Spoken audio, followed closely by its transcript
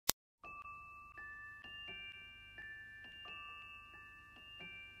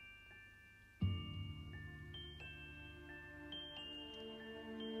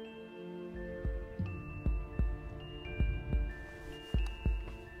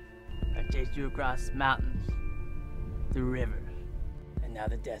chased you across mountains, through rivers, and now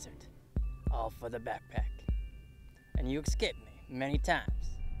the desert, all for the backpack. And you escaped me many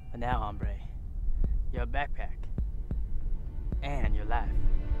times, but now, hombre, your backpack and your life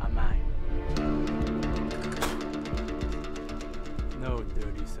are mine. No,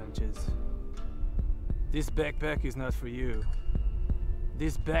 Dirty Sanchez. This backpack is not for you.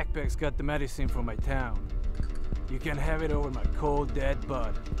 This backpack's got the medicine for my town. You can have it over my cold, dead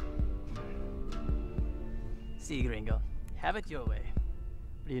bud. See, gringo, have it your way.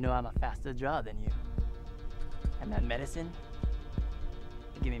 But you know I'm a faster draw than you. And that medicine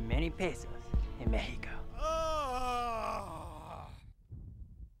will give me many pesos in Mexico.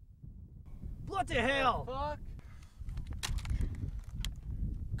 What the hell? Fuck?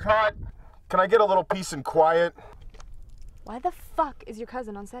 Cut! Can I get a little peace and quiet? Why the fuck is your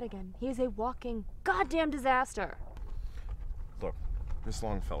cousin on set again? He is a walking goddamn disaster. Look, this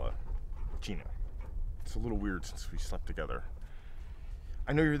Longfella, Gina, it's a little weird since we slept together.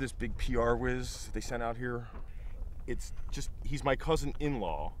 I know you're this big PR whiz they sent out here. It's just, he's my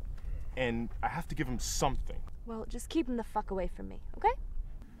cousin-in-law, and I have to give him something. Well, just keep him the fuck away from me, okay?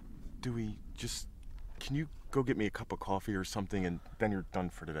 Dewey, can you go get me a cup of coffee or something, and then you're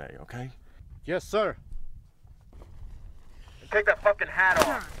done for today, okay? Yes, sir. Take that fucking hat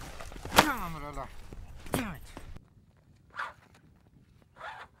off. Damn it.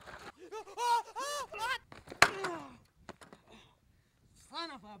 Son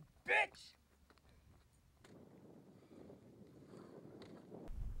of a bitch!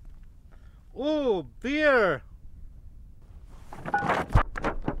 Ooh, beer!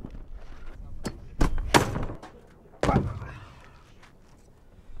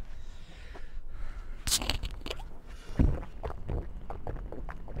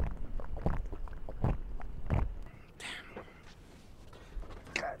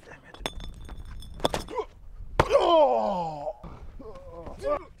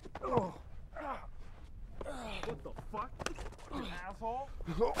 What the fuck? You asshole?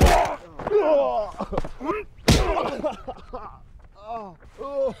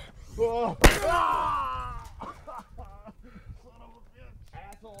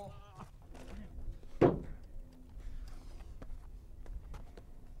 Asshole.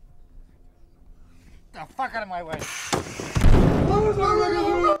 The fuck out of my way!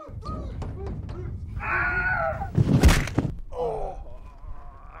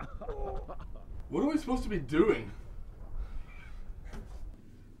 What are we supposed to be doing?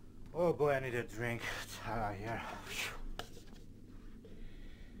 Oh boy, I need a drink. It's hot out here.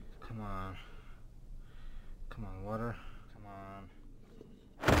 Come on. Come on, water. Come on.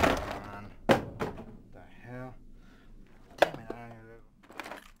 Come on. What the hell? Damn it, I don't even...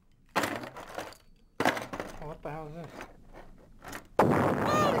 Oh, what the hell is this?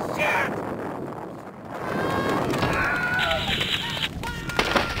 Holy shit!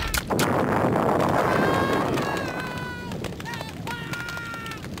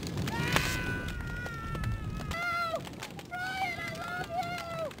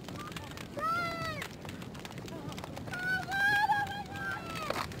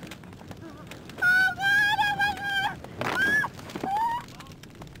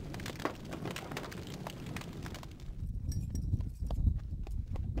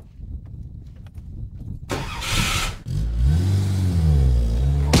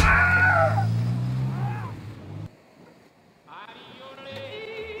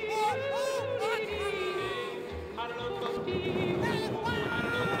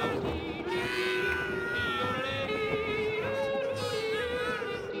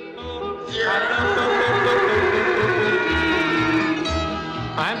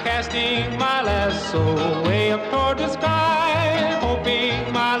 I'm casting my lasso way up toward the sky,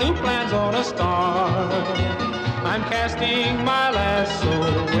 hoping my loop lands on a star. I'm casting my lasso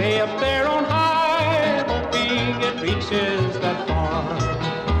way up there on high, hoping it reaches that far.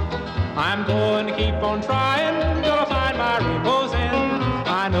 I'm going to keep on trying till I find my rainbow's end.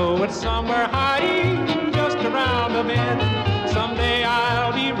 I know it's somewhere hiding just around a bend. Someday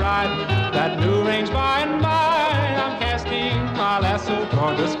I'll be riding that new range by and by. I'm casting my lasso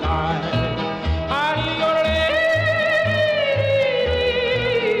toward the sky.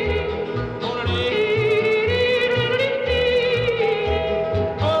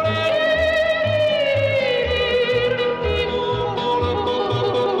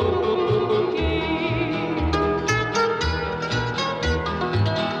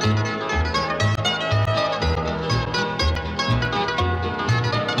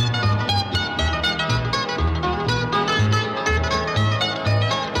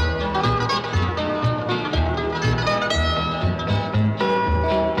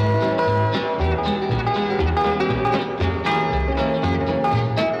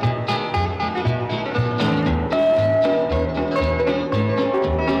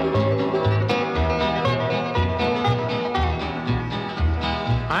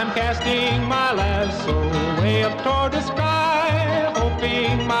 I'm casting my lasso way up toward the sky,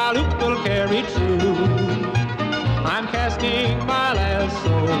 hoping my loop will carry true. I'm casting my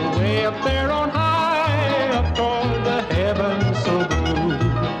lasso way up there on high, up toward the heavens so blue.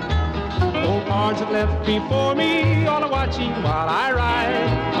 Old cards have left before me, all are watching while I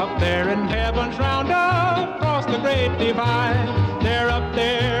ride. Up there in heaven's roundup, across the great divide. They're up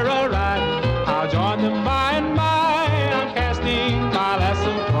there a ride, I'll join them by and by. I'm casting my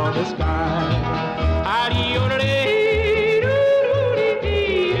lasso toward the sky.